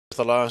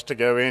The last to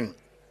go in.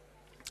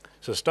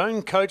 So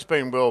Stone Coat's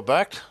been well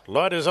backed.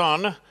 Light is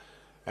on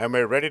and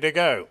we're ready to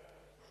go.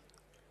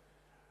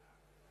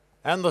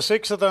 And the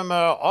six of them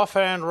are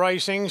offhand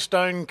racing.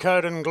 Stone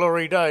Coat and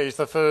Glory Daze,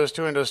 the first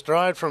two into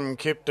stride from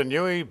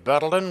Kiptanui,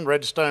 Battledon,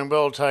 Redstone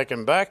well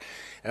taken back.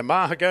 And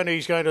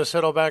Mahogany's going to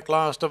settle back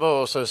last of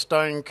all. So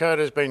Stone Coat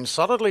has been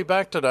solidly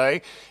back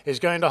today, is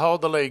going to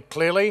hold the lead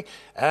clearly.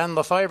 And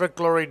the favourite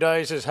Glory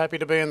Daze is happy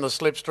to be in the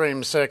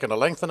slipstream second. A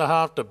length and a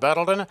half to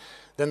Battledon.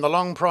 Then the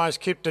long price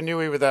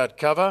Kiptanui without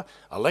cover.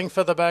 A length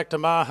further back to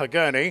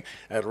Mahogany.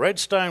 At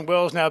Redstone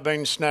Well's now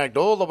been snagged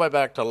all the way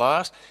back to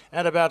last.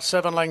 And about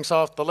 7 lengths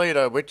off the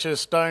leader, which is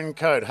Stone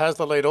Coat. Has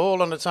the lead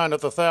all on its own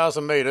at the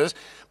 1,000 metres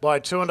by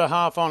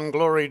 2.5 on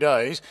Glory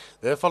Daze.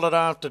 They're followed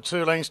after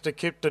 2 lengths to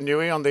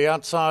Kiptanui on the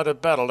outside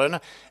of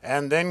Battledon.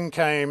 And then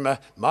came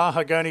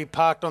Mahogany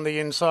parked on the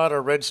inside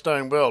of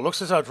Redstone Well.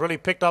 Looks as though it's really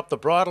picked up the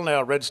bridle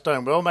now,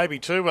 Redstone Well. Maybe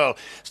too well.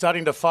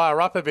 Starting to fire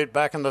up a bit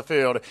back in the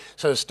field.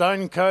 So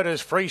Stone Coat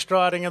is free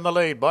striding in the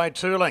lead by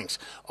 2 lengths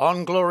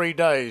on Glory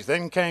Daze.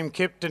 Then came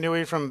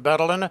Kiptanui from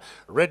Battledon.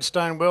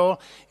 Redstone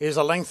Well is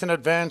a length in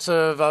advance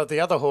of the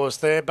other horse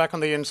there, back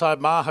on the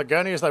inside,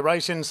 Mahogany, as they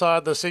race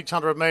inside the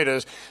 600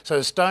 metres.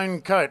 So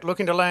Stone Coat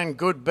looking to land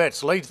good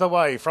bets, leads the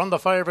way from the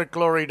favourite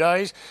Glory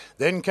Daze.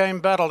 Then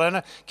came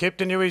Battledon.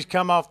 Kiptanui's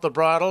come off the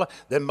bridle.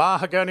 Then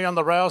Mahogany on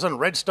the rails and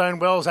Redstone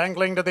Wells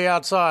angling to the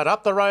outside.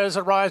 Up the rails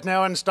it rise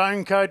now and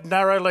Stone Coat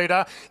narrow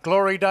leader.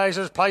 Glory Daze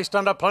is placed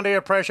under plenty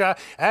of pressure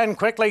and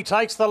quickly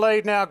takes the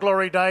lead now,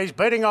 Glory Daze,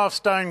 beating off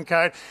Stone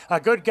Coat. A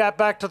good gap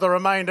back to the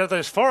remainder.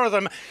 There's 4 of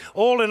them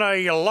all in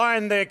a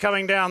line there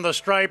coming down the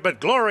straight, but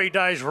Glory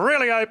Daze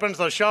really opens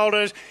the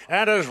shoulders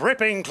and is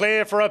ripping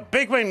clear for a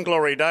big win,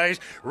 Glory Daze.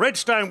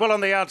 Redstone Well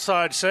on the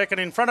outside second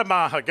in front of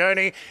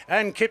Mahogany,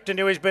 and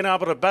Kiptanui's been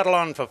able to battle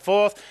on for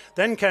 4th.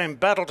 Then came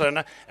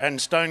Battledon and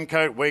Stone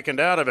Coat weakened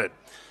out of it.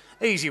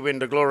 Easy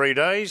win to Glory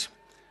Daze.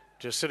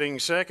 Just sitting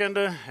second,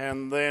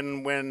 and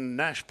then when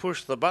Nash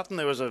pushed the button,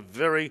 there was a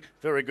very,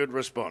 very good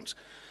response.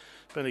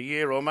 It's been a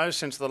year almost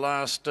since the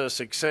last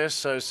success,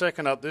 so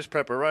second up this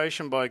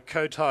preparation by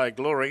Kotai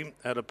Glory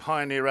at a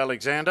Pioneer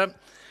Alexander,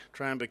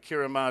 trained by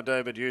Kiramar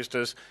David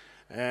Eustace,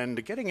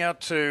 and getting out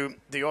to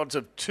the odds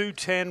of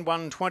 210,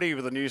 120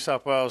 with the New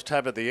South Wales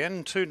tab at the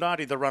end,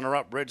 290 the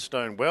runner-up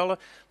Redstone Well,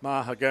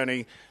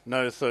 Mahogany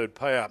no third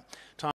payout.